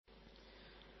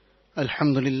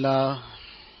الحمد لله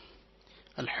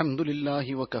الحمد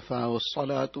لله وكفى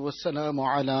والصلاة والسلام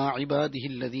على عباده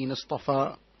الذين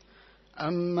اصطفى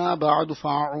أما بعد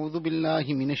فأعوذ بالله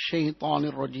من الشيطان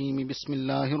الرجيم بسم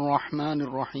الله الرحمن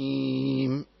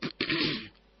الرحيم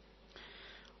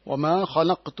وما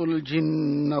خلقت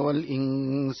الجن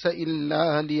والإنس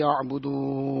إلا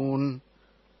ليعبدون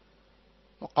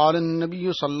وقال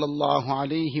النبي صلى الله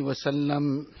عليه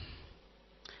وسلم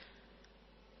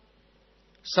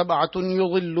سبعة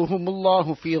يظلهم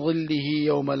الله في ظله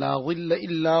يوم لا ظل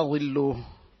إلا ظله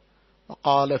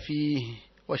وقال فيه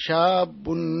وشاب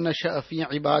نشأ في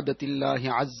عبادة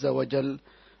الله عز وجل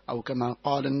أو كما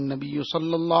قال النبي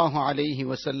صلى الله عليه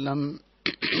وسلم.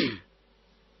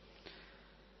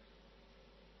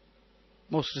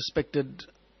 Most respected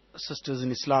sisters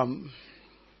in Islam,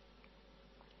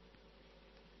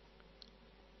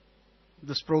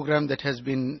 this program that has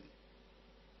been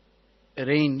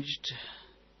arranged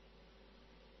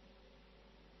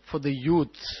for the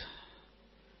youth,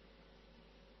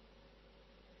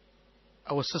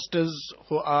 our sisters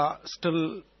who are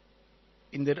still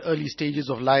in their early stages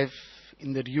of life,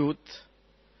 in their youth,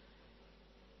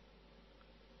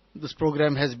 this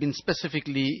program has been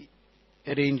specifically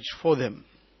arranged for them.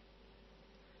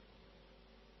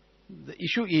 The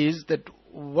issue is that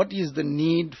what is the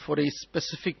need for a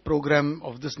specific program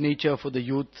of this nature for the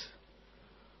youth?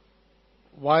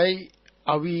 Why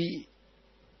are we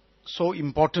so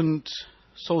important,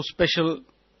 so special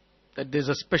that there's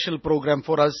a special program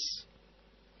for us?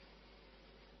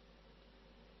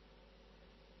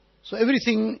 So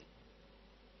everything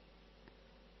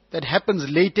that happens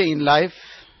later in life,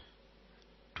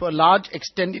 to a large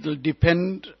extent it will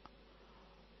depend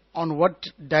on what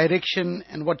direction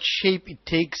and what shape it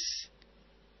takes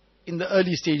in the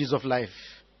early stages of life.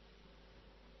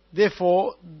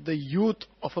 Therefore, the youth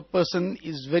of a person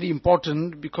is very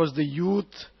important, because the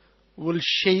youth will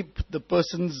shape the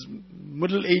person's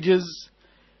middle ages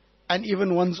and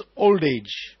even one's old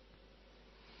age.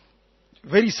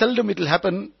 Very seldom it will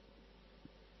happen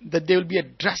that there will be a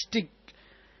drastic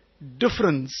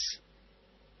difference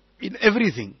in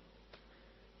everything.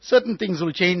 Certain things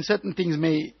will change, certain things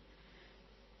may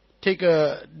take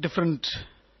a different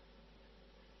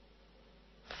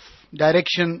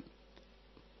direction,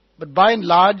 but by and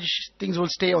large things will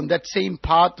stay on that same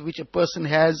path which a person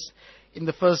has in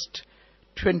the first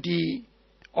 20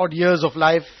 odd years of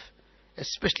life,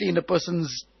 especially in a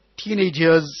person's teenage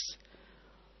years.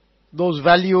 Those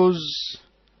values,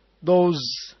 those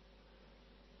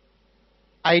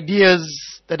ideas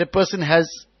that a person has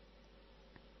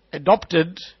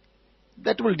adopted,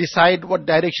 that will decide what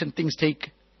direction things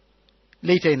take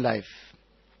later in life.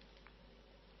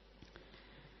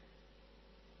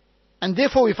 And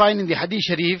therefore we find in the Hadith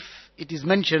Sharif, it is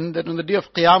mentioned that on the day of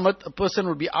Qiyamah, a person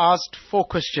will be asked 4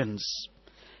 questions.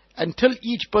 Until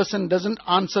each person doesn't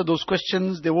answer those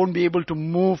questions, they won't be able to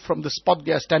move from the spot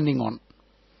they are standing on.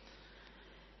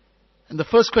 And the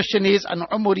first question is, An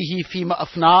umurihi fima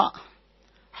afna,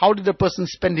 how did the person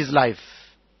spend his life?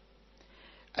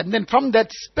 And then from that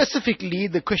specifically,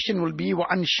 the question will be, Wa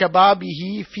an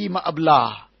shababihi fima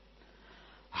abla,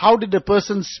 how did the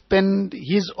person spend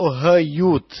his or her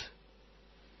youth?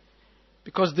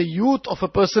 Because the youth of a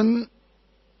person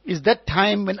is that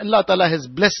time when Allah Ta'ala has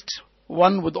blessed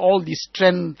one with all the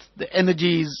strength, the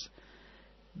energies,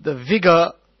 the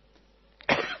vigor.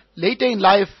 Later in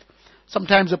life,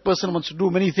 sometimes a person wants to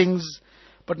do many things,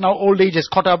 but now old age has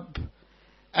caught up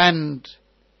and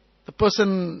the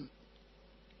person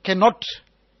cannot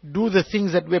do the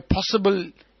things that were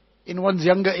possible in one's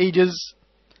younger ages.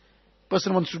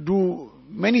 Person wants to do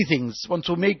many things, wants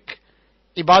to make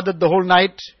ibadat the whole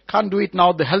night, can't do it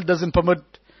now, the health doesn't permit.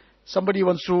 Somebody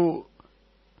wants to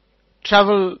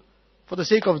travel for the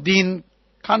sake of deen,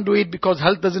 can't do it because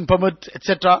health doesn't permit,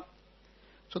 etc.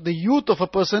 So the youth of a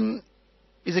person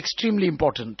is extremely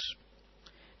important.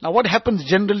 Now what happens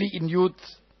generally in youth?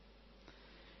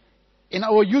 In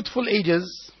our youthful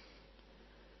ages,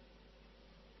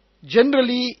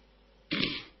 generally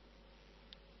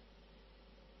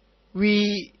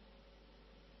we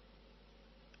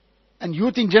and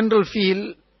youth in general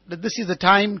feel that this is the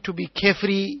time to be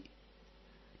carefree,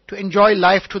 to enjoy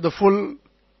life to the full,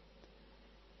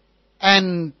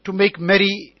 and to make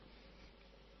merry.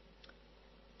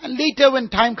 And later when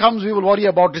time comes, we will worry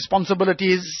about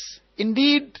responsibilities.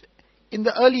 Indeed, in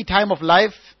the early time of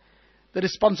life, the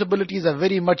responsibilities are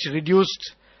very much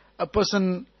reduced. A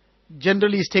person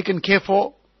generally is taken care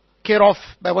of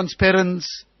by one's parents,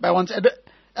 by one's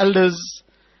elders.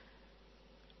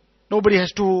 Nobody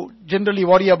has to generally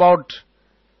worry about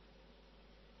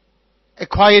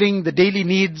acquiring the daily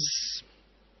needs.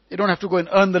 They don't have to go and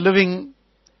earn the living.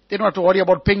 They don't have to worry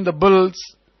about paying the bills.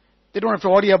 They don't have to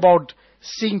worry about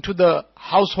seeing to the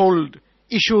household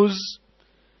issues.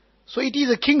 So it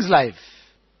is a king's life.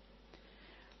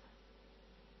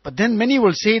 But then many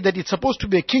will say that it's supposed to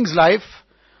be a king's life.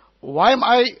 Why am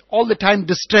I all the time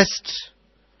distressed?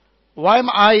 Why am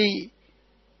I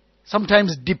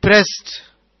sometimes depressed?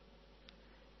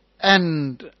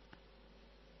 And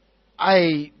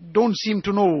I don't seem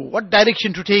to know what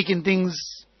direction to take in things.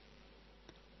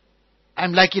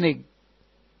 I'm like in a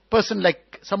person,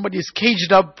 like somebody is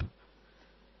caged up.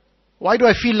 Why do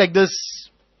I feel like this?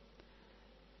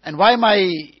 And why am I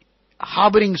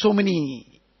harboring so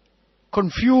many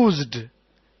confused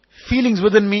feelings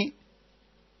within me?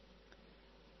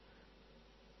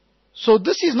 So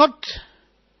this is not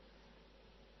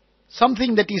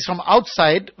something that is from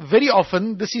outside. Very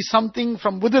often this is something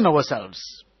from within ourselves.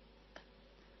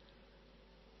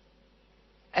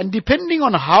 And depending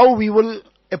on how we will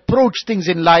approach things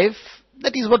in life,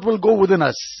 that is what will go within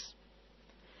us.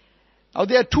 Now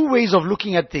there are two ways of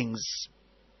looking at things.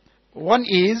 One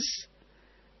is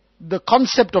the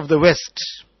concept of the West,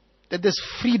 that there's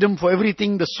freedom for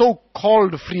everything, the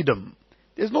so-called freedom.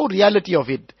 There's no reality of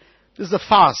it. This is a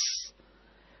farce.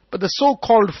 But the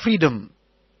so-called freedom,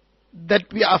 that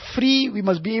we are free, we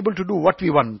must be able to do what we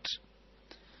want.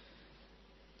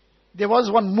 There was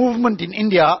one movement in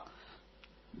India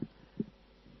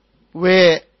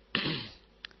where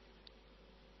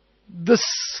this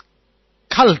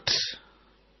cult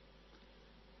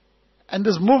and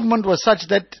this movement was such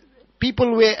that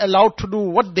people were allowed to do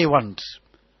what they want.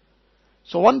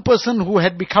 So one person who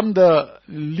had become the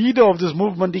leader of this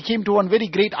movement, he came to one very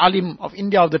great alim of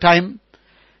India of the time,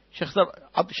 Sheikh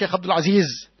Abdul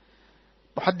Aziz,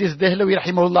 Muhaddis Dehlawi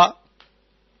rahimahullah.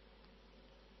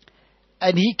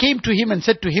 And he came to him and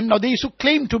said to him, now they used to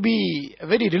claim to be a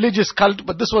very religious cult,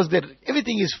 but this was their,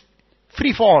 everything is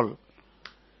free for all.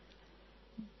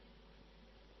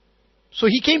 So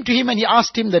he came to him and he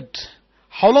asked him that,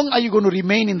 how long are you going to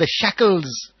remain in the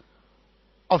shackles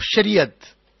of Shariat,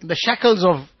 in the shackles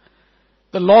of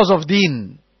the laws of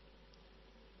Deen?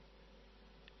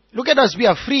 Look at us, we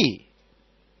are free.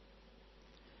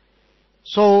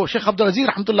 So Sheikh Abdul Aziz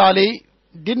rahmatullah alayhi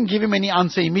didn't give him any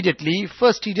answer immediately.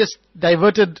 First he just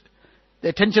diverted the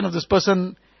attention of this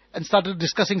person and started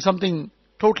discussing something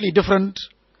totally different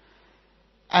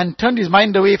and turned his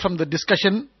mind away from the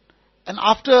discussion. And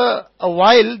after a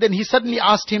while, then he suddenly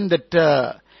asked him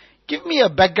that, give me a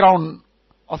background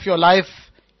of your life.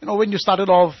 You know, when you started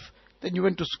off, then you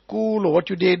went to school or what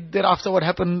you did, thereafter what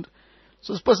happened.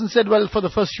 So this person said, well, for the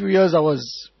first few years I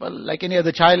was, well, like any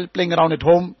other child, playing around at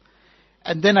home.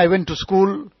 And then I went to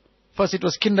school. First it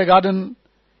was kindergarten,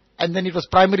 and then it was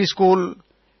primary school,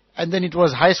 and then it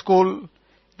was high school.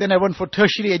 Then I went for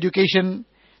tertiary education.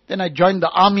 Then I joined the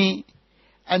army.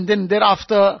 And then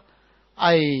thereafter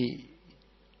I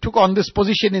took on this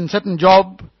position in certain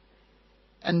job,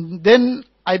 and then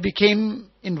I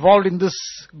became involved in this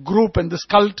group and this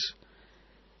cult,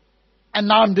 and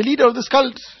now I'm the leader of this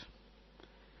cult.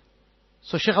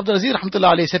 So Shaykh Abdul Aziz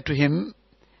rahmatullah alayhi said to him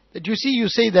that, you see, you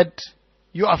say that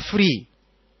you are free,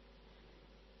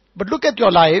 but look at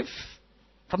your life.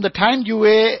 From the time you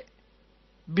were,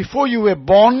 before you were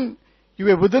born, you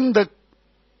were within the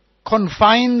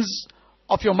confines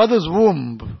of your mother's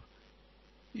womb.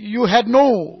 You had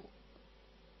no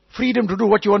freedom to do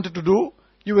what you wanted to do.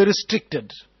 You were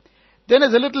restricted. Then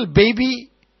as a little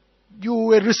baby, you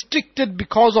were restricted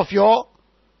because of your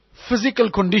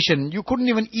physical condition. You couldn't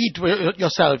even eat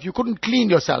yourself. You couldn't clean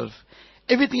yourself.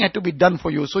 Everything had to be done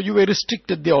for you. So you were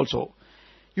restricted there also.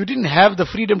 You didn't have the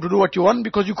freedom to do what you want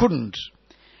because you couldn't.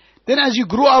 Then as you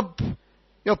grew up,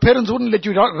 your parents wouldn't let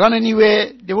you run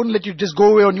anywhere. They wouldn't let you just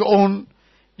go away on your own.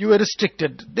 You were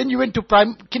restricted. Then you went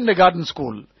to kindergarten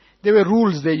school. There were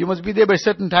rules there. You must be there by a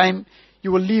certain time.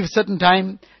 You will leave certain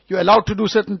time. You're allowed to do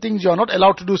certain things. You are not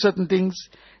allowed to do certain things.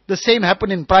 The same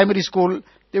happened in primary school.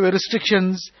 There were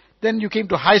restrictions. Then you came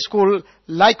to high school.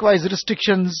 Likewise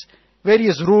restrictions,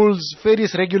 various rules,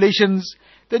 various regulations.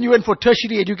 Then you went for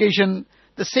tertiary education.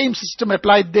 The same system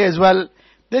applied there as well.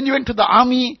 Then you went to the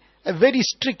army, a very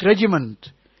strict regiment.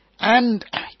 And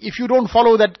if you don't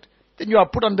follow that, then you are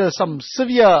put under some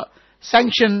severe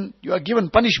sanction. You are given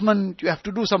punishment. You have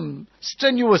to do some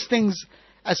strenuous things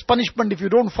as punishment if you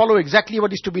don't follow exactly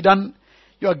what is to be done.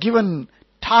 You are given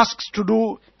tasks to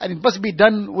do, and it must be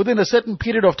done within a certain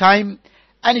period of time.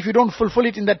 And if you don't fulfill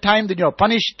it in that time, then you are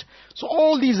punished. So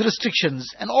all these restrictions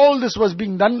and all this was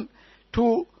being done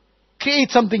to create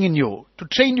something in you, to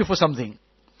train you for something.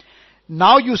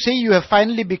 Now you say you have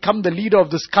finally become the leader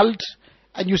of this cult,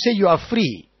 and you say you are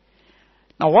free.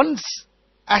 Now once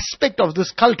aspect of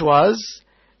this cult was,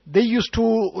 they used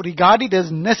to regard it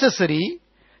as necessary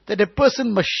that a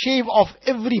person must shave off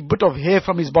every bit of hair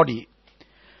from his body.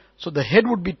 So the head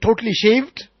would be totally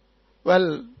shaved.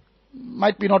 Well,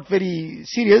 might be not very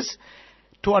serious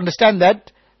to understand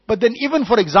that. But then even,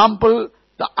 for example,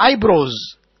 the eyebrows,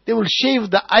 they will shave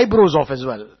the eyebrows off as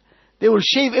well. They will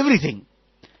shave everything.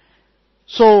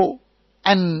 So,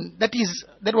 and that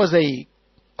was a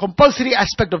compulsory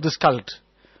aspect of this cult.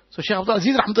 So Shaykh Abdul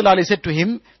Aziz Rahmatullah Alayhi said to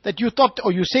him that you thought,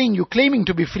 or you're claiming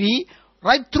to be free,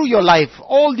 right through your life,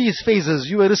 all these phases,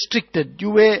 you were restricted, you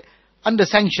were under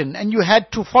sanction, and you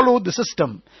had to follow the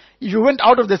system. If you went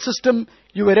out of the system,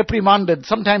 you were reprimanded,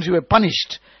 sometimes you were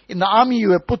punished. In the army, you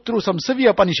were put through some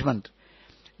severe punishment.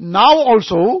 Now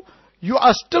also, you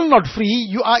are still not free,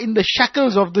 you are in the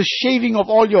shackles of the shaving of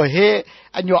all your hair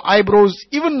and your eyebrows.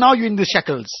 Even now you're in the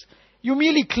shackles. You're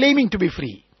merely claiming to be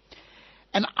free.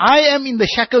 And I am in the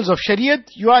shackles of Shariat,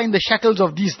 you are in the shackles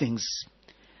of these things.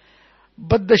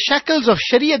 But the shackles of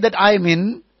Shariat that I am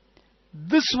in,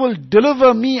 this will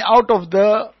deliver me out of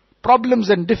the problems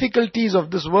and difficulties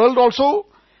of this world also,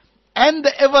 and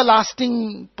the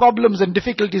everlasting problems and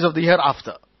difficulties of the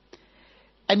hereafter.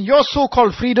 And your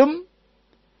so-called freedom,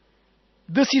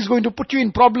 this is going to put you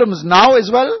in problems now as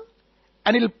well,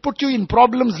 and it'll put you in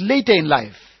problems later in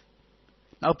life.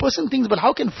 Now a person thinks, but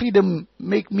how can freedom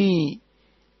make me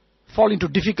fall into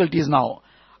difficulties now?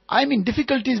 I'm in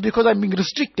difficulties because I'm being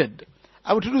restricted.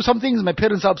 I want to do some things, my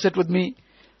parents are upset with me.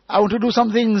 I want to do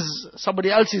some things,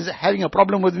 somebody else is having a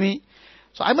problem with me.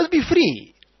 So I must be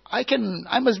free.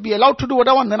 I must be allowed to do what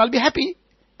I want, then I'll be happy.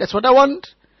 That's what I want.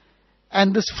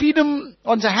 And this freedom,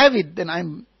 once I have it, then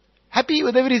I'm happy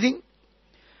with everything.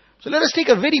 So let us take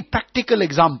a very practical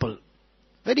example.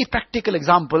 Very practical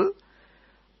example.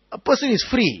 A person is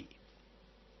free.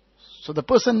 So the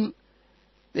person,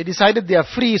 they decided they are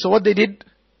free, so what they did.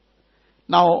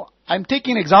 Now, I'm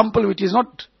taking an example which is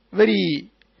not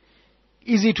very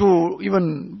easy to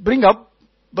even bring up,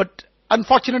 but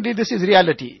unfortunately this is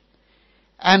reality.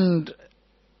 And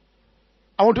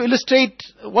I want to illustrate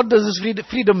what does this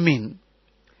freedom mean.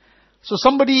 So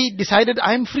somebody decided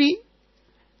I am free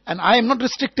and I am not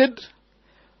restricted.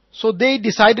 So they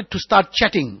decided to start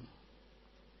chatting.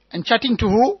 And chatting to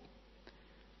who?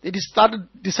 They started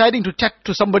deciding to chat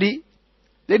to somebody.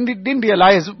 They didn't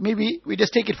realize, maybe we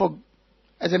just take it for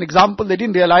as an example, they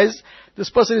didn't realize this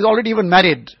person is already even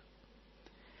married.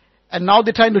 And now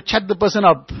they're trying to chat the person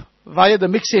up via the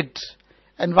Mixit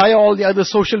and via all the other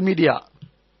social media.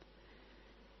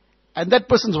 And that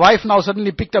person's wife now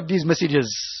suddenly picked up these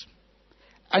messages.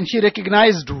 And she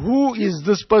recognized, who is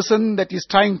this person that is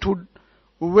trying to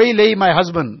waylay my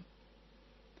husband?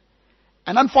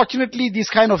 And unfortunately, these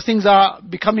kind of things are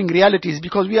becoming realities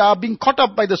because we are being caught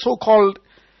up by the so-called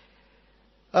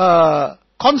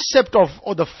concept of,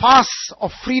 or the farce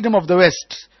of freedom of the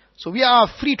West. So we are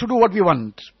free to do what we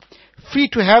want. Free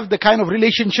to have the kind of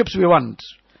relationships we want.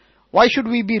 Why should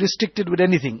we be restricted with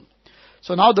anything?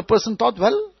 So now the person thought,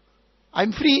 well,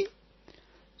 I'm free.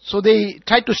 So they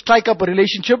tried to strike up a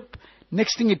relationship.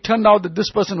 Next thing it turned out that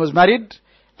this person was married.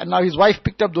 And now his wife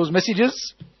picked up those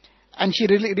messages. And she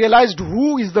realized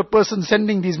who is the person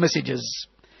sending these messages.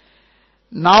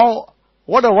 Now,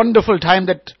 what a wonderful time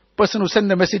that person who sent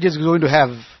the messages is going to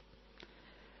have.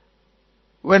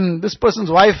 When this person's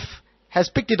wife has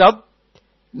picked it up,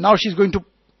 now she's going to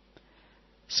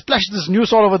splash this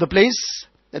news all over the place,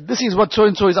 that this is what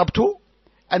so-and-so is up to,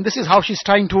 and this is how she's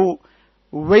trying to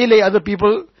waylay other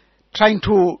people, trying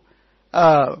to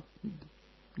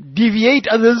deviate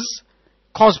others,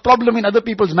 cause problem in other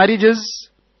people's marriages.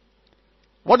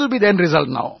 What will be the end result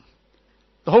now?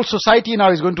 The whole society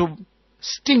now is going to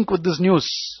stink with this news.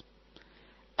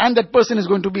 And that person is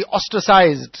going to be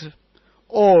ostracized.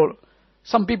 Or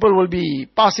some people will be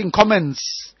passing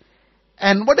comments.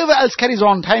 And whatever else carries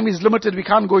on, time is limited, we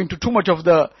can't go into too much of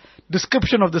the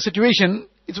description of the situation.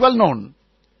 It's well known.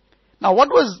 Now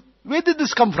where did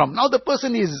this come from? Now the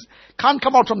person can't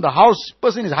come out from the house,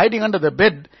 person is hiding under the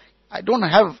bed. I don't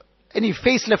have any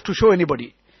face left to show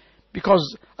anybody.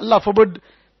 Because, Allah forbid,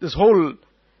 this whole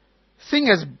thing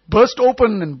has burst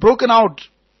open and broken out.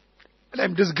 And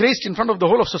I'm disgraced in front of the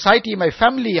whole of society, my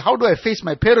family. How do I face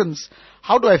my parents?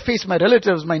 How do I face my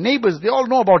relatives, my neighbors? They all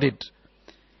know about it.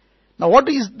 Now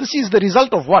this is the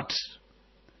result of what?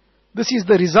 This is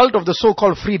the result of the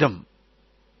so-called freedom.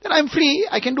 Then I'm free,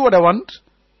 I can do what I want.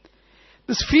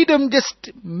 This freedom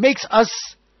just makes us,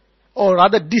 or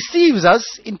rather deceives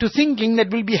us into thinking that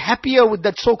we'll be happier with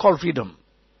that so-called freedom.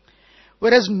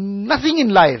 Whereas nothing in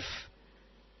life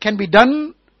can be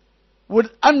done with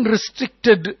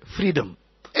unrestricted freedom.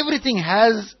 Everything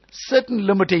has certain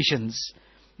limitations.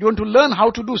 You want to learn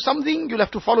how to do something, you'll have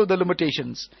to follow the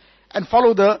limitations and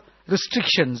follow the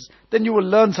restrictions. Then you will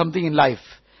learn something in life.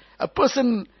 A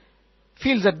person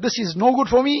feels that this is no good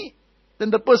for me,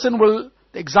 then the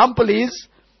example is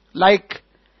like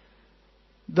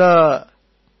the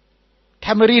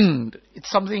tamarind. It's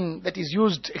something that is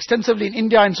used extensively in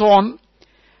India and so on.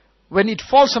 When it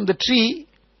falls from the tree,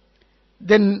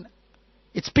 then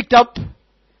it's picked up,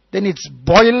 then it's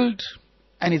boiled,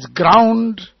 and it's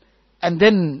ground, and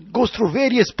then goes through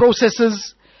various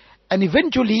processes, and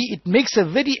eventually it makes a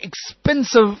very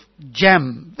expensive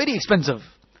jam, very expensive,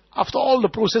 after all the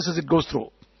processes it goes through.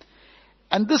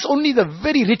 And this only the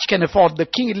very rich can afford. The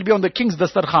king, it will be on the king's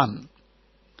dastarkhan.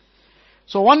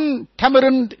 So one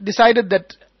tamarind decided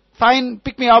that, fine,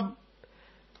 pick me up,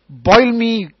 boil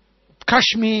me,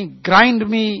 crush me, grind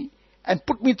me, and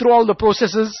put me through all the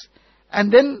processes,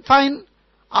 and then fine,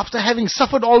 after having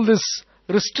suffered all this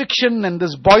restriction and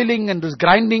this boiling and this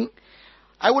grinding,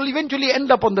 I will eventually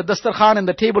end up on the dastarkhan and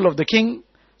the table of the king.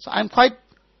 So I'm quite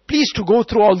pleased to go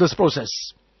through all this process.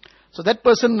 So that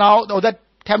person now, or that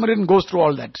tamarind goes through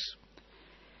all that.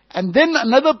 And then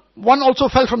another one also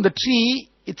fell from the tree.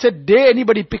 It said, dare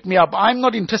anybody pick me up. I'm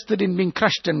not interested in being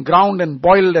crushed and ground and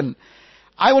boiled, and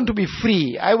I want to be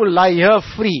free. I will lie here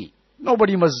free.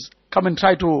 Nobody must come and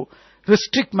try to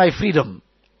restrict my freedom.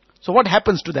 So what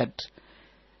happens to that?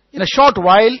 In a short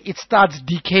while, it starts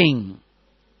decaying.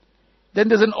 Then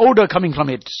there's an odor coming from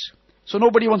it. So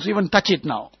nobody wants to even touch it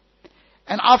now.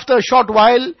 And after a short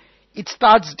while, it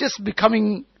starts just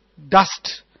becoming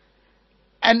dust.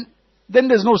 And then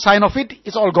there's no sign of it.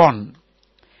 It's all gone.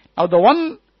 Now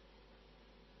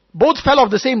both fell off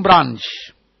the same branch.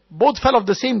 Both fell off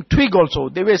the same twig also.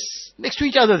 They were next to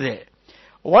each other there.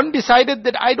 One decided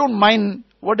that I don't mind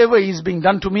whatever is being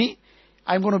done to me.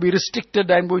 I'm going to be restricted.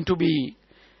 I'm going to be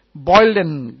boiled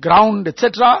and ground,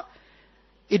 etc.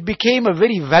 It became a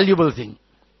very valuable thing.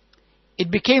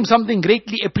 It became something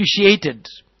greatly appreciated.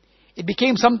 It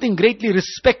became something greatly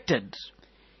respected.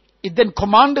 It then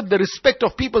commanded the respect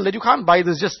of people that you can't buy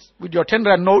this just with your 10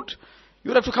 rand note.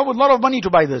 You'll have to come with a lot of money to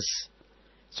buy this.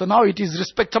 So now it is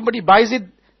respect. Somebody buys it,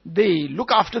 they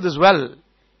look after this well.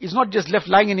 It's not just left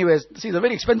lying anywhere. See, it's a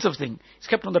very expensive thing. It's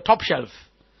kept on the top shelf.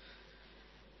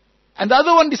 And the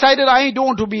other one decided, I don't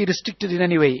want to be restricted in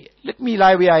any way. Let me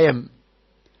lie where I am.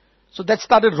 So that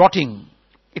started rotting.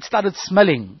 It started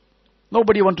smelling.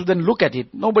 Nobody wants to then look at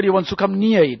it. Nobody wants to come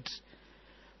near it.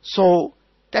 So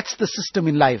that's the system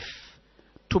in life.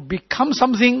 To become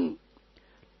something,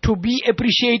 to be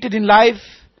appreciated in life,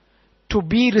 to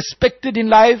be respected in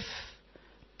life,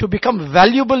 to become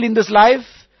valuable in this life,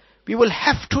 we will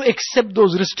have to accept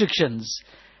those restrictions.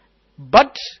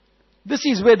 But this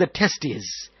is where the test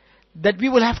is. That we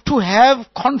will have to have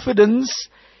confidence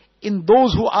in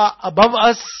those who are above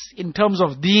us in terms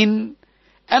of deen,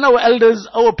 and our elders,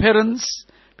 our parents.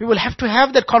 We will have to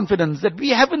have that confidence that we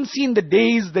haven't seen the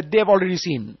days that they have already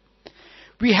seen.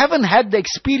 We haven't had the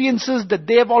experiences that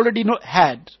they have already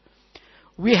had.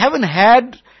 We haven't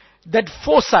had that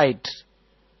foresight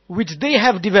which they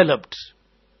have developed.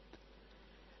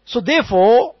 So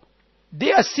therefore,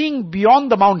 they are seeing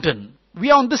beyond the mountain. We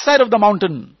are on this side of the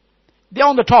mountain. They are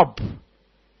on the top.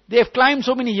 They have climbed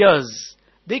so many years.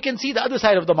 They can see the other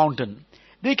side of the mountain.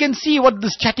 They can see what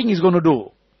this chatting is going to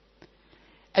do.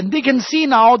 And they can see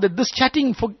now that this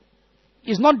chatting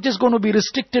is not just going to be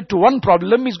restricted to one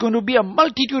problem, it's going to be a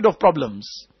multitude of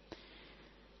problems.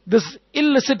 This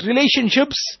illicit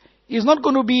relationships is not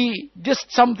going to be just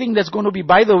something that's going to be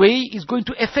by the way, it's going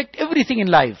to affect everything in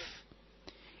life.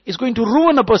 It's going to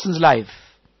ruin a person's life.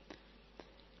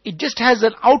 It just has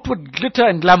an outward glitter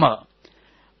and glamour.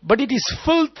 But it is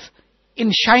filth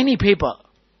in shiny paper.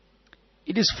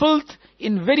 It is filth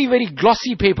in very, very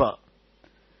glossy paper.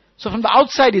 So from the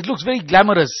outside it looks very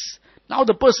glamorous. Now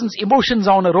the person's emotions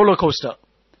are on a roller coaster.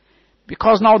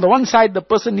 Because now the one side the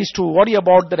person needs to worry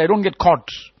about that I don't get caught.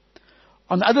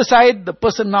 On the other side the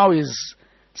person now is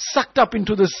sucked up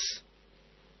into this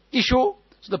issue.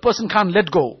 So the person can't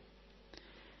let go.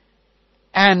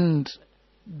 And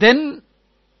then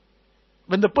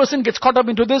when the person gets caught up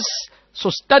into this, so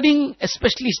studying,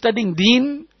 especially studying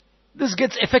deen, this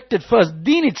gets affected first.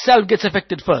 Deen itself gets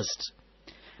affected first.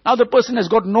 Now the person has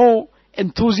got no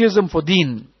enthusiasm for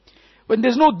deen. When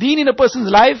there's no deen in a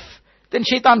person's life, then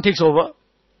shaitan takes over.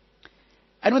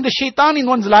 And when the shaitan in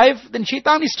one's life, then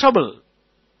shaitan is trouble.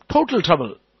 Total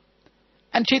trouble.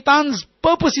 And shaitan's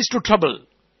purpose is to trouble.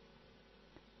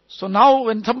 So now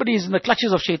when somebody is in the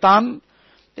clutches of shaitan,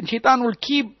 then shaitan will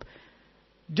keep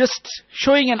just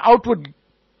showing an outward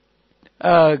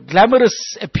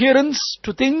glamorous appearance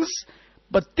to things,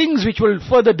 but things which will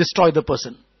further destroy the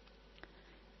person.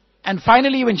 And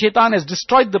finally, when shaitan has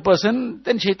destroyed the person,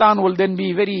 then shaitan will then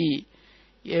be very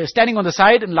standing on the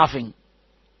side and laughing.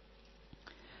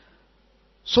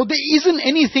 So there isn't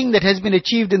anything that has been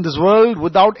achieved in this world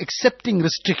without accepting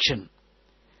restriction.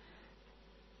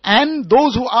 And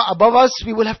those who are above us,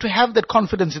 we will have to have that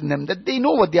confidence in them, that they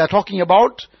know what they are talking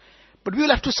about, but we will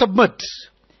have to submit.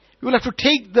 We will have to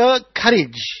take the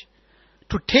courage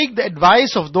to take the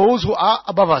advice of those who are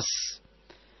above us.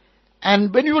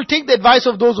 And when we will take the advice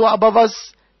of those who are above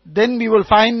us, then we will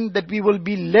find that we will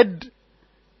be led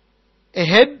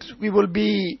ahead, we will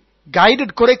be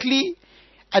guided correctly.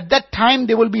 At that time,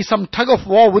 there will be some tug of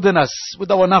war within us,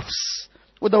 with our nafs,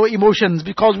 with our emotions,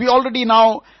 because we already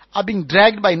now are being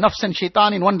dragged by nafs and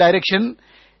shaitan in one direction,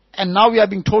 and now we are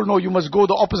being told, no, you must go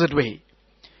the opposite way.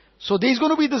 So there is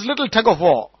going to be this little tug of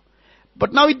war.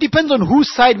 But now it depends on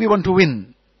whose side we want to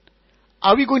win.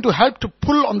 Are we going to help to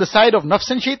pull on the side of nafs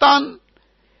and shaitan?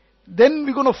 Then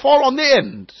we're going to fall on the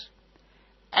end.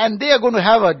 And they are going to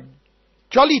have a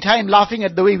jolly time laughing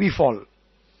at the way we fall.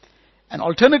 And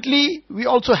alternately, we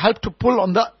also help to pull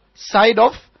on the side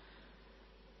of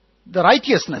the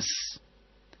righteousness.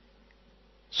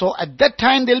 So at that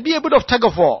time, there'll be a bit of tug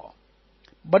of war.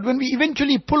 But when we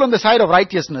eventually pull on the side of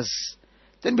righteousness,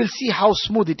 then we'll see how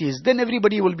smooth it is. Then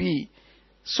everybody will be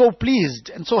so pleased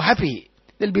and so happy.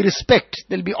 There'll be respect,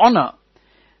 there'll be honor,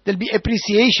 there'll be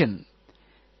appreciation.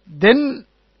 Then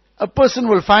a person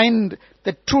will find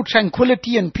the true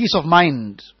tranquility and peace of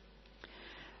mind.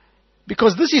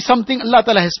 Because this is something Allah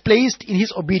Ta'ala has placed in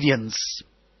His obedience.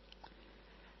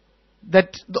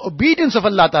 That the obedience of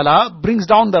Allah Ta'ala brings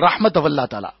down the rahmat of Allah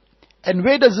Ta'ala. And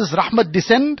where does this rahmat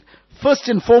descend? First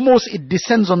and foremost, it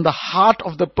descends on the heart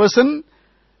of the person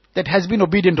that has been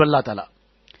obedient to Allah Ta'ala.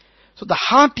 So the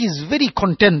heart is very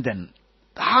content then.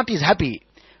 The heart is happy.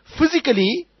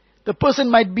 Physically, the person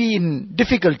might be in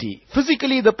difficulty.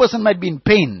 Physically, the person might be in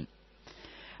pain.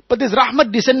 But there's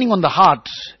rahmat descending on the heart.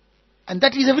 And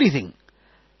that is everything.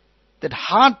 That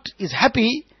heart is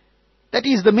happy, that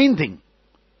is the main thing.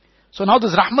 So now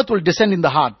this rahmat will descend in the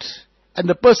heart. And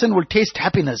the person will taste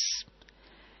happiness.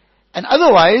 And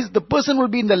otherwise, the person will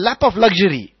be in the lap of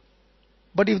luxury.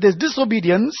 But if there's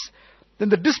disobedience, then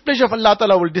the displeasure of Allah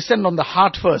Ta'ala will descend on the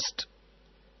heart first.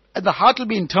 And the heart will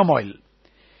be in turmoil.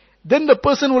 Then the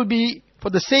person will be, for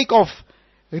the sake of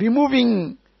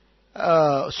removing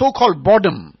so-called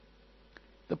boredom,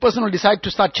 the person will decide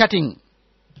to start chatting.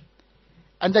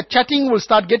 And that chatting will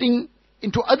start getting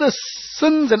into other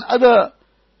sins and other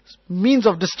means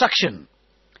of destruction.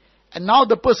 And now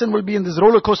the person will be in this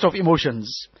roller coaster of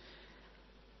emotions.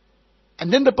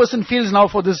 And then the person feels now,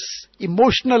 for this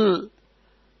emotional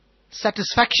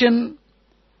satisfaction,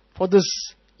 for this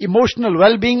emotional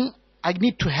well-being, I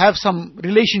need to have some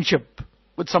relationship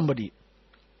with somebody.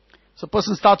 So a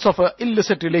person starts off an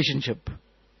illicit relationship.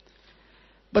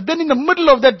 But then in the middle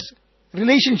of that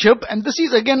relationship, and this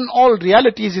is again all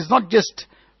realities, it's not just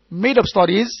made up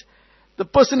stories, the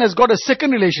person has got a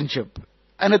second relationship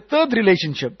and a third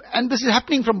relationship, and this is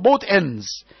happening from both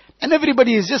ends. And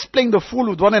everybody is just playing the fool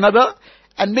with one another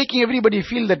and making everybody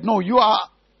feel that no, you are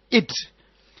it.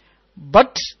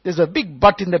 But there's a big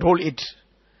but in that whole it.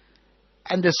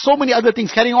 And there's so many other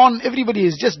things carrying on. Everybody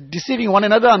is just deceiving one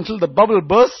another until the bubble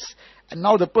bursts, and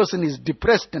now the person is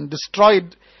depressed and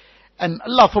destroyed. And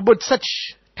Allah forbid such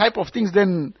type of things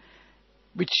then,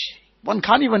 which one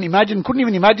can't even imagine, couldn't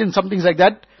even imagine some things like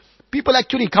that. People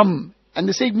actually come and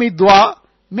they say, make dua.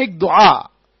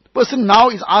 The person now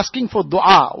is asking for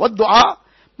dua. What dua?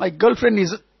 My girlfriend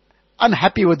is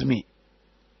unhappy with me.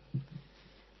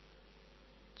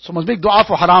 So must make dua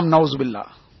for haram,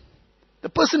 na'uzubillah. The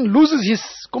person loses his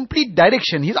complete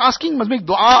direction. He's asking, must make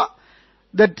dua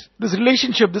that this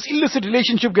relationship, this illicit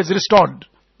relationship gets restored.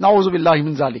 Na'uzubillah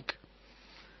min zalik.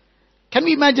 Can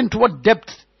we imagine to what depth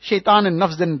shaitan and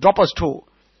nafs then drop us to?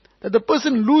 That the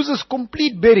person loses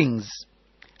complete bearings.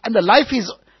 And the life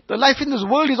in this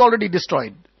world is already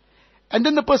destroyed. And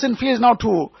then the person feels now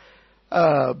to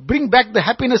bring back the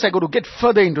happiness, I got to get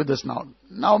further into this now.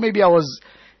 Now maybe I was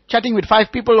chatting with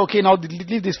 5 people, okay, now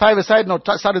leave these 5 aside, now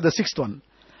started the 6th one.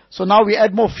 So now we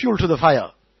add more fuel to the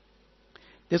fire.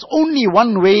 There's only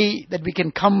one way that we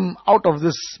can come out of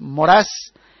this morass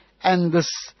and this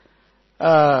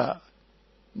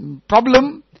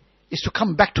problem is to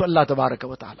come back to Allah Tabaraka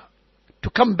wa Ta'ala. To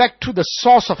come back to the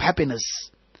source of happiness.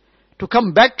 To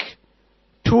come back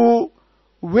to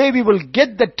where we will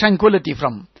get that tranquility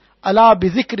from. Allah bi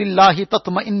zikrillahi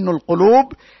tatma'innul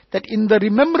qulub. That in the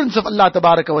remembrance of Allah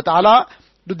Tabaraka wa Ta'ala,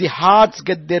 do the hearts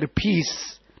get their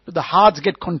peace. Do the hearts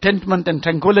get contentment and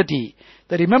tranquility.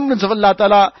 The remembrance of Allah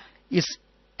Ta'ala is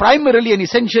primarily and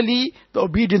essentially the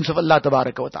obedience of Allah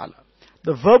Tabaraka wa Ta'ala.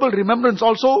 The verbal remembrance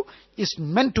also is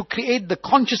meant to create the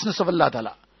consciousness of Allah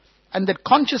Ta'ala. And that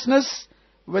consciousness,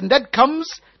 when that comes,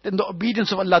 then the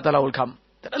obedience of Allah Ta'ala will come.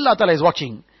 That Allah Ta'ala is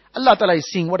watching. Allah Ta'ala is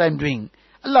seeing what I'm doing.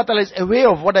 Allah Ta'ala is aware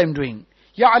of what I'm doing.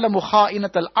 يَعْلَمُ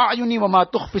خَائِنَةَ الْأَعْيُنِ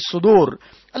وَمَا تُخْفِي الصُّدُورِ.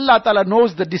 Allah Ta'ala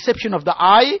knows the deception of the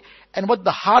eye and what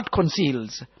the heart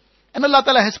conceals. And Allah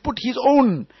Ta'ala has put His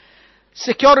own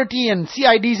security and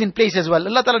CIDs in place as well.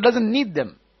 Allah Ta'ala doesn't need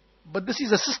them. But this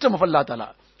is a system of Allah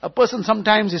Ta'ala. A person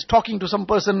sometimes is talking to some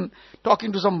person,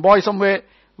 talking to some boy somewhere,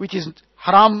 which is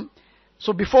haram.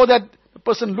 So before that, the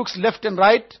person looks left and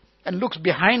right and looks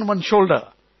behind one shoulder.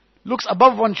 Looks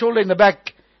above one shoulder in the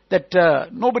back, that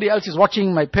nobody else is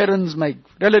watching, my parents, my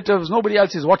relatives, nobody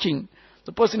else is watching.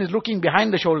 The person is looking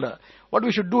behind the shoulder. What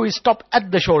we should do is stop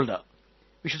at the shoulder.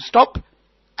 We should stop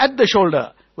at the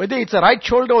shoulder, whether it's the right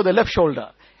shoulder or the left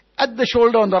shoulder. At the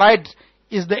shoulder on the right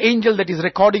is the angel that is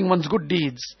recording one's good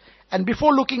deeds. And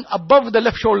before looking above the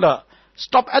left shoulder,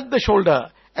 stop at the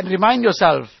shoulder and remind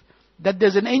yourself that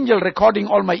there's an angel recording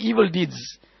all my evil deeds.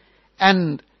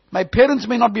 And my parents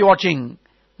may not be watching.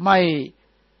 My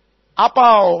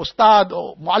Appa or Ustad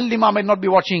or Muallima might not be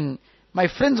watching. My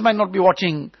friends might not be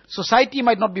watching. Society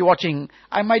might not be watching.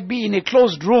 I might be in a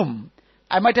closed room.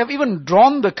 I might have even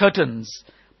drawn the curtains.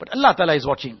 But Allah Ta'ala is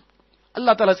watching.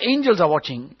 Allah Ta'ala's angels are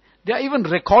watching. They are even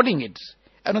recording it.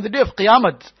 And on the day of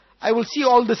Qiyamah, I will see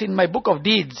all this in my book of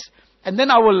deeds. And then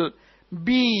I will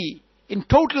be in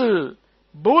total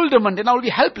bewilderment and I will be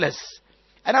helpless.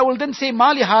 And I will then say,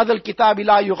 مَا لِهَذَا الْكِتَابِ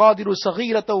لَا يُغَادِرُ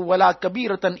صَغِيرَةً وَلَا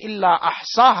كَبِيرَةً إِلَّا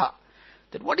أَحْصَاهَا.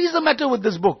 That what is the matter with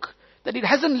this book? That it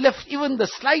hasn't left even the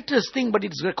slightest thing, but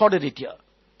it's recorded it here.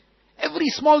 Every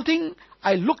small thing,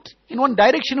 I looked in one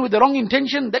direction with the wrong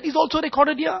intention, that is also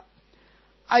recorded here.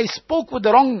 I spoke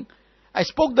the wrong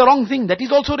thing, that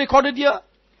is also recorded here.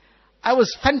 I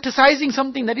was fantasizing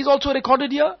something, that is also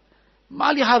recorded here.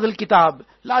 مَا لِهَذَا الْكِتَابِ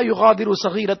لَا يُغَادِرُ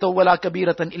صَغِيرَةً وَلَا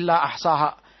كَبِيرَةً إِلَّا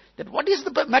أَحْصَاهَا. That what is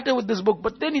the matter with this book?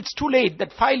 But then it's too late,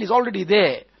 that file is already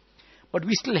there. But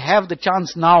we still have the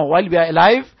chance now, while we are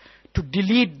alive, to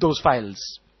delete those files.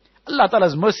 Allah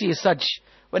Ta'ala's mercy is such,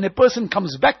 when a person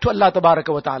comes back to Allah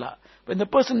Tabaraka wa Ta'ala, when the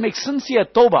person makes sincere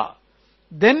tawbah,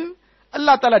 then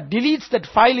Allah Ta'ala deletes that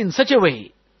file in such a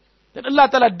way, that Allah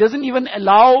Ta'ala doesn't even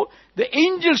allow the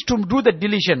angels to do that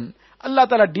deletion. Allah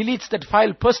Ta'ala deletes that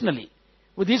file personally,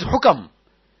 with His hukam.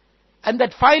 And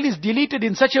that file is deleted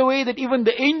in such a way that even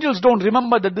the angels don't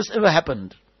remember that this ever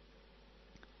happened.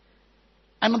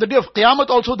 And on the day of Qiyamah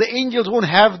also, the angels won't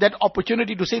have that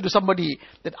opportunity to say to somebody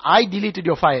that I deleted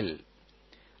your file.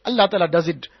 Allah Ta'ala does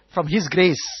it from His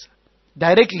grace,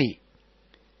 directly.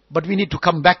 But we need to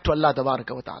come back to Allah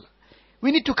Tabaraka wa Ta'ala.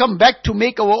 We need to come back to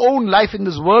make our own life in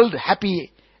this world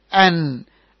happy and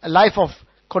a life of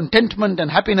contentment and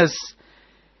happiness.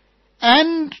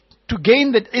 And to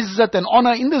gain that izzat and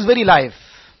honor in this very life.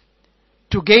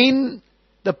 To gain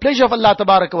the pleasure of Allah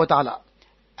Tabaraka wa Ta'ala.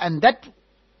 And that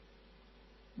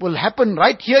will happen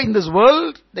right here in this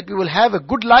world, that we will have a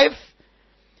good life,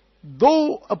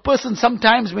 though a person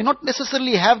sometimes may not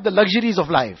necessarily have the luxuries of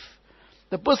life.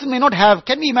 The person may not have,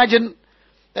 can we imagine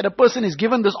that a person is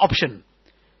given this option?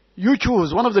 You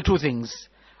choose one of the two things.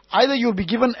 Either you'll be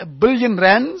given 1 billion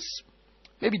rands,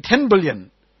 maybe 10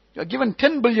 billion. You're given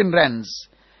 10 billion rands,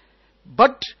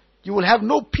 but you will have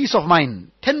no peace of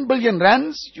mind. 10 billion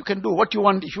rands, you can do what you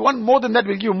want. If you want more than that,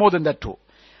 we'll give you more than that too.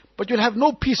 But you'll have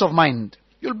no peace of mind.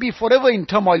 You'll be forever in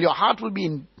turmoil. Your heart will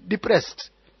be depressed.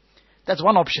 That's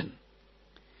one option.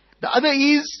 The other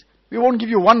is, we won't give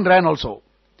you 1 rand also.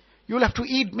 You'll have to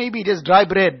eat maybe just dry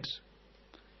bread.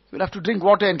 You'll have to drink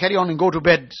water and carry on and go to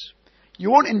bed.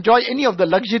 You won't enjoy any of the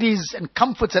luxuries and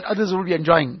comforts that others will be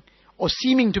enjoying, or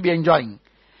seeming to be enjoying.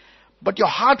 But your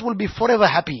heart will be forever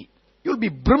happy. You'll be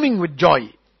brimming with joy.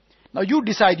 Now you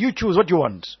decide, you choose what you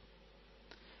want.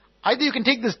 Either you can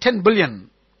take this 10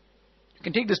 billion, you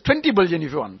can take this 20 billion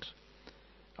if you want.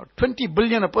 Now 20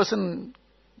 billion, a person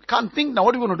can't think, now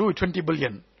what are you going to do with 20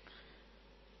 billion?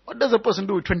 What does a person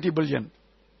do with 20 billion?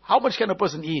 How much can a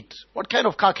person eat? What kind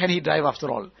of car can he drive after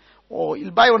all? Or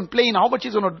he'll buy one plane, how much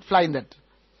is going to fly in that?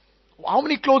 How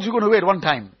many clothes are you going to wear at one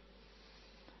time?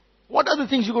 What other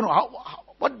things you going to,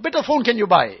 what better phone can you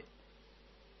buy?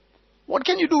 What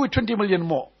can you do with 20 million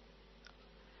more?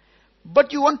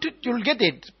 But you want it, you'll get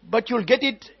it. But you'll get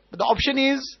it, the option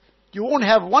is, you won't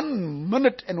have 1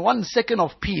 minute and 1 second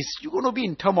of peace. You're going to be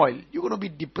in turmoil. You're going to be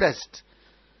depressed.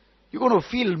 You're going to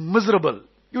feel miserable.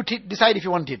 You decide if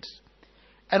you want it.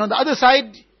 And on the other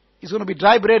side, it's going to be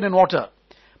dry bread and water.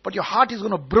 But your heart is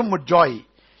going to brim with joy.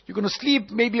 You're going to sleep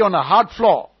maybe on a hard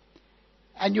floor.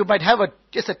 And you might have a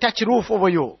just a thatch roof over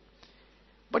you.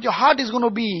 But your heart is going to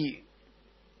be,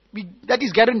 that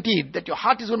is guaranteed, that your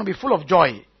heart is going to be full of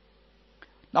joy.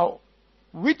 Now,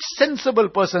 which sensible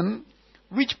person,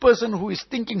 which person who is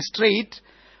thinking straight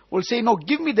will say, no,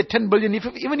 give me the 10 billion,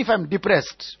 even if I'm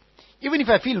depressed, even if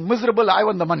I feel miserable, I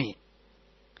want the money.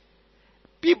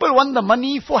 People want the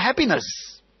money for happiness.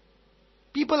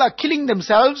 People are killing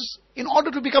themselves in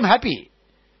order to become happy.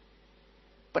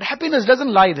 But happiness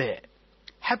doesn't lie there.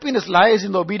 Happiness lies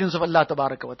in the obedience of Allah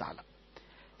Tabaraka wa Ta'ala.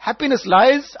 Happiness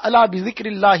lies, ala bi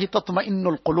zikrillahi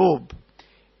tatma'innul qulub,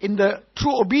 in the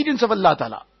true obedience of Allah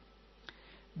Ta'ala.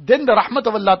 Then the rahmat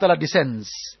of Allah Ta'ala descends.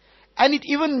 And it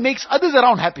even makes others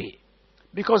around happy.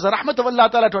 Because the rahmat of Allah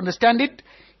Ta'ala, to understand it,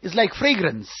 is like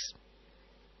fragrance.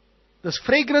 This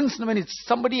fragrance, when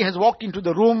somebody has walked into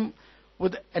the room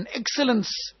with an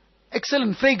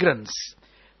excellent fragrance,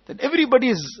 then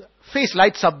everybody's face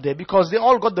lights up there because they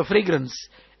all got the fragrance.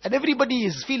 And everybody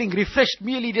is feeling refreshed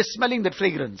merely just smelling that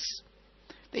fragrance.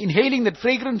 They're inhaling that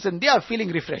fragrance and they are feeling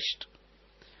refreshed.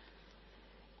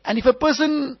 And if a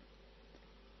person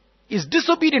is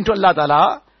disobedient to Allah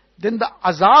Ta'ala, then the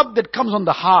azab that comes on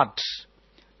the heart,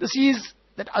 this is,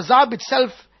 that azab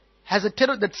itself has a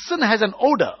terror, that sin has an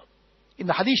odor. In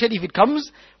the Hadith Sharif it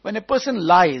comes, when a person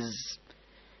lies,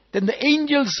 then the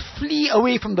angels flee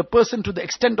away from the person to the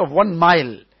extent of 1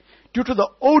 mile due to the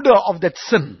odor of that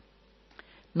sin.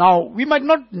 Now, we might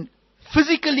not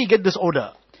physically get this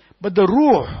odor, but the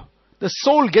ruh, the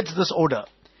soul gets this odor.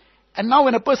 And now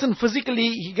when a person physically,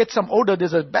 he gets some odor,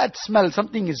 there's a bad smell,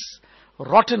 something is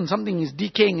rotten, something is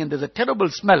decaying, and there's a terrible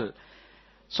smell.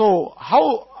 So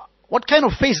what kind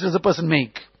of face does the person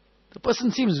make? The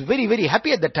person seems very, very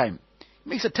happy at that time. He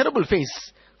makes a terrible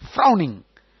face, frowning,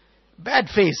 bad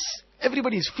face.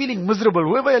 Everybody is feeling miserable.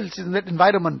 Whoever else is in that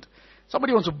environment,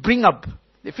 somebody wants to bring up.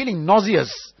 They're feeling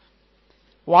nauseous.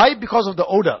 Why? Because of the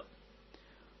odor.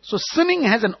 So sinning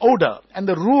has an odor, and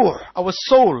the ruh, our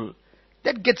soul,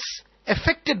 that gets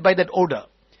affected by that odor.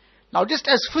 Now, just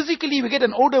as physically we get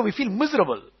an odor, we feel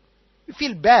miserable. We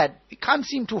feel bad. We can't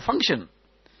seem to function.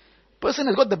 Person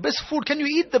has got the best food. Can you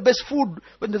eat the best food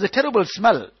when there's a terrible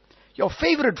smell? Your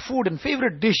favorite food and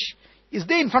favorite dish is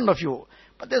there in front of you,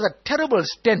 but there's a terrible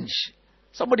stench.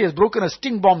 Somebody has broken a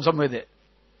sting bomb somewhere there.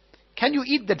 Can you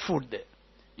eat that food there?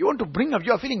 You want to bring up,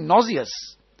 you are feeling nauseous.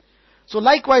 So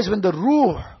likewise, when the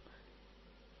ruh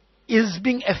is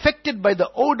being affected by the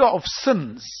odor of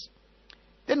sins,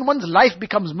 then one's life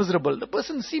becomes miserable. The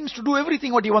person seems to do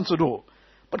everything what he wants to do,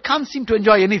 but can't seem to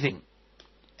enjoy anything.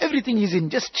 Everything is in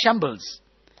just shambles.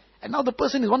 And now the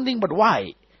person is wondering, but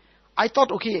why? I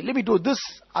thought, okay, let me do this,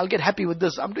 I'll get happy with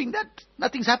this. I'm doing that,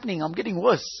 nothing's happening, I'm getting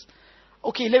worse.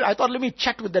 Okay, I thought, let me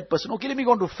chat with that person. Okay, let me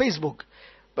go onto Facebook.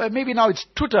 But maybe now it's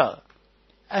Twitter.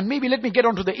 And maybe let me get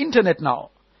onto the internet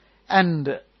now.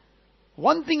 And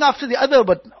one thing after the other,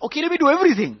 but okay, let me do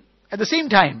everything at the same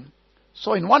time.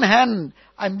 So in one hand,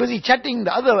 I'm busy chatting,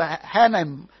 the other hand,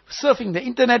 I'm surfing the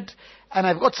internet, and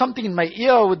I've got something in my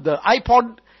ear with the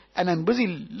iPod, and I'm busy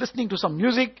listening to some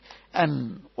music,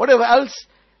 and whatever else,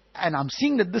 and I'm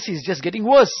seeing that this is just getting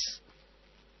worse.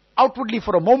 Outwardly,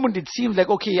 for a moment, it seems like,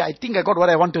 okay, I think I got what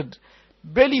I wanted.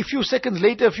 Barely a few seconds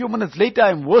later, a few minutes later,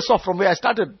 I'm worse off from where I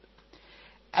started.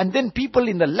 And then people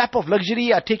in the lap of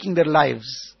luxury are taking their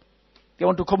lives. They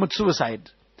want to commit suicide.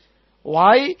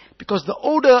 Why? Because the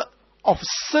odor of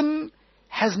sin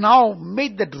has now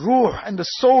made that ruh and the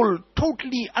soul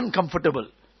totally uncomfortable.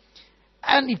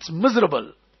 And it's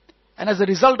miserable. And as a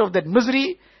result of that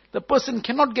misery, the person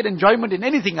cannot get enjoyment in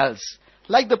anything else.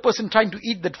 Like the person trying to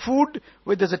eat that food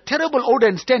where there's a terrible odor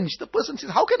and stench. The person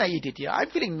says, how can I eat it here? I'm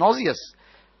feeling nauseous.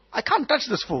 I can't touch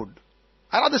this food.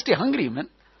 I'd rather stay hungry, man.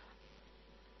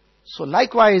 So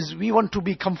likewise, we want to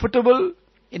be comfortable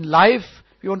in life.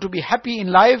 We want to be happy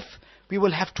in life. We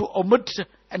will have to omit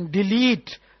and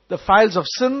delete the files of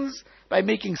sins by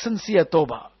making sincere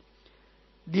tawbah.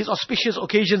 These auspicious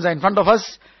occasions are in front of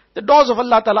us. The doors of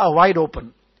Allah Ta'ala are wide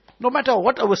open. No matter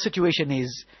what our situation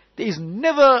is, there is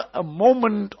never a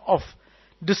moment of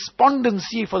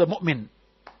despondency for the mu'min.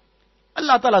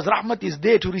 Allah Ta'ala's rahmat is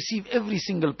there to receive every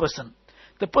single person.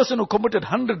 The person who committed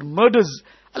 100 murders,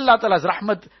 Allah Ta'ala's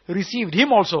rahmat received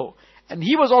him also. And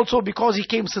he was also because he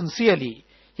came sincerely.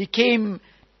 He came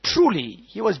truly.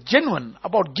 He was genuine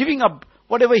about giving up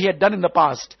whatever he had done in the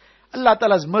past. Allah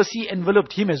Ta'ala's mercy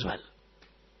enveloped him as well.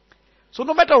 So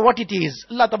no matter what it is,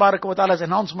 Allah Tabaraka wa Ta'ala's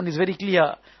announcement is very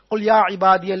clear. قُلْ يَا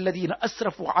عِبَادِيَ الَّذِينَ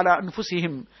أَسْرَفُوا عَلَىٰ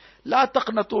أَنفُسِهِمْ لَا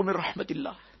تَقْنَطُوا مِنْ رَحْمَةِ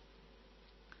اللَّهِ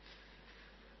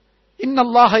إِنَّ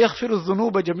اللَّهَ يَغْفِرُ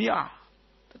الذُّنُوبَ جَمِيعًا.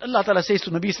 Allah Ta'ala says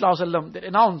to Nabi Sallallahu Alaihi Wasallam, that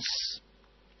announce,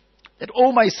 that,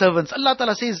 oh my servants, Allah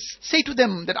Ta'ala says, say to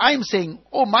them that I am saying,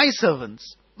 oh my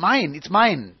servants, mine, it's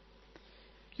mine.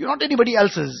 You're not anybody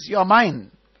else's, you are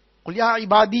mine. قُلْ يَا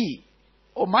عِبَادِي,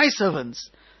 oh my servants,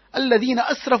 الَّذِينَ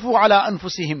أَسْرَفُوا عَلَىٰ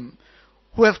أَنفُسِهِمْ,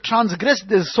 who have transgressed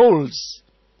their souls.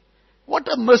 What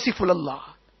a merciful Allah.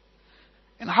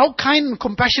 And how kind and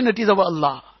compassionate is our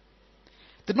Allah.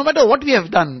 That no matter what we have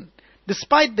done,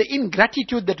 despite the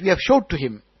ingratitude that we have showed to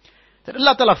Him, that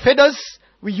Allah Ta'ala fed us,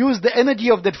 we used the energy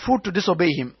of that food to disobey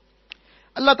Him.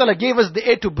 Allah Ta'ala gave us the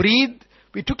air to breathe,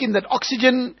 we took in that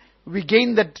oxygen, we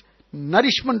gained that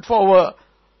nourishment for our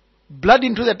blood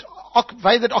into that,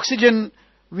 via that oxygen,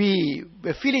 we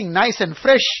were feeling nice and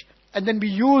fresh, and then we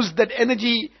used that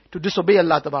energy to disobey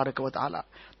Allah Ta'ala.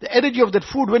 The energy of that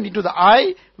food went into the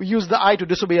eye, we used the eye to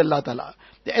disobey Allah Ta'ala.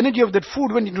 The energy of that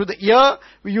food went into the ear,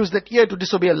 we used that ear to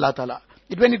disobey Allah Ta'ala.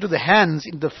 It went into the hands,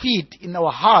 in the feet, in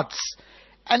our hearts.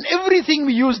 And everything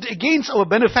we used against our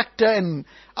benefactor and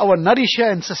our nourisher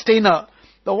and sustainer.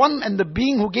 The one and the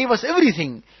being who gave us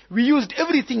everything. We used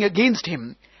everything against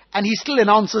Him. And He still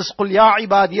announces, قُلْ يَا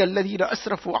عِبَادِيَ الَّذِينَ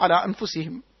أَسْرَفُوا عَلَىٰ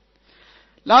أَنفُسِهِمْ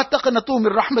لَا تَقْنَطُوا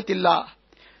مِنْ رَحْمَةِ اللَّهِ.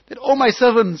 That, oh my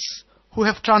servants who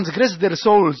have transgressed their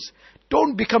souls,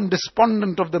 don't become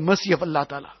despondent of the mercy of Allah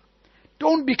Ta'ala.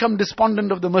 Don't become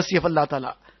despondent of the mercy of Allah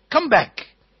Ta'ala. Come back.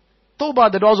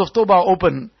 Tawbah, the doors of Tawbah are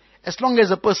open. As long as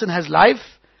a person has life,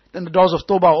 then the doors of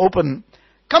Tawbah are open.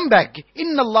 Come back.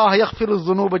 Inna Allah yaghfiru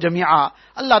dhunuba jami'a.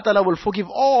 Allah Ta'ala will forgive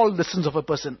all the sins of a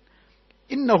person.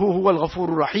 Innahu huwal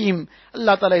ghafurur rahim.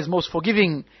 Allah Ta'ala is most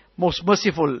forgiving, most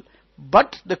merciful.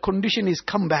 But the condition is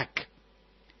come back.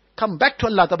 Come back to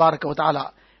Allah Tabaraka wa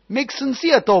Ta'ala. Make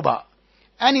sincere Tawbah.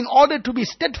 And in order to be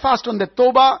steadfast on that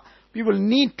Tawbah, we will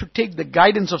need to take the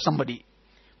guidance of somebody.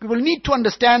 We will need to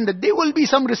understand that there will be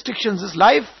some restrictions. This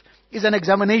life is an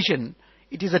examination.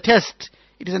 It is a test.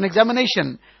 It is an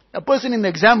examination. A person in the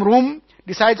exam room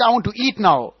decides, I want to eat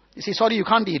now. You say, sorry, you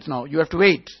can't eat now. You have to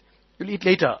wait. You'll eat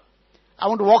later. I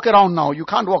want to walk around now. You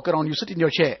can't walk around. You sit in your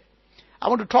chair. I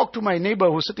want to talk to my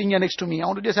neighbor who's sitting here next to me. I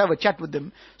want to just have a chat with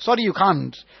them. Sorry, you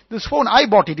can't. This phone, I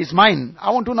bought it. It's mine.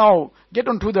 I want to now get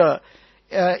onto the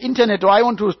internet, or I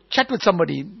want to chat with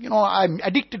somebody. You know, I'm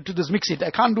addicted to this Mixit. I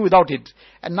can't do without it.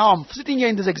 And now I'm sitting here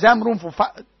in this exam room for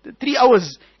 3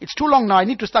 hours. It's too long now. I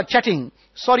need to start chatting.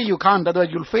 Sorry, you can't. Otherwise,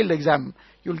 you'll fail the exam.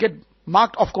 You'll get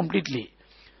marked off completely.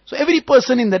 So every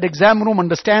person in that exam room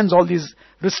understands all these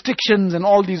restrictions and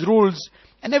all these rules.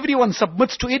 And everyone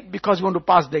submits to it because we want to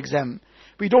pass the exam.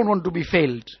 We don't want to be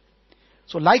failed.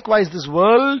 So likewise, this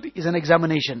world is an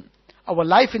examination. Our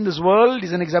life in this world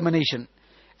is an examination.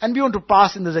 And we want to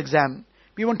pass in this exam.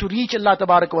 We want to reach Allah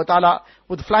Tabaraka wa Ta'ala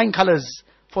with flying colors.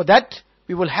 For that,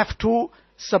 we will have to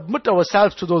submit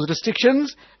ourselves to those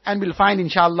restrictions, and we'll find,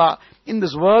 inshallah, in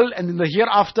this world and in the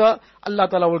hereafter, Allah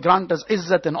Ta'ala will grant us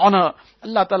izzat and honor.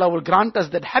 Allah Ta'ala will grant us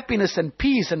that happiness and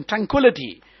peace and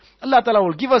tranquility. Allah Ta'ala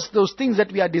will give us those things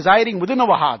that we are desiring within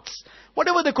our hearts.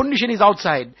 Whatever the condition is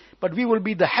outside, but we will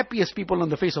be the happiest people on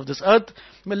the face of this earth.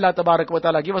 May Allah Tabarak wa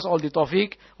Ta'ala give us all the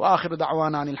tawfiq. Wa akhiru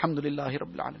da'wana alhamdulillahi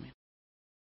rabbil alameen.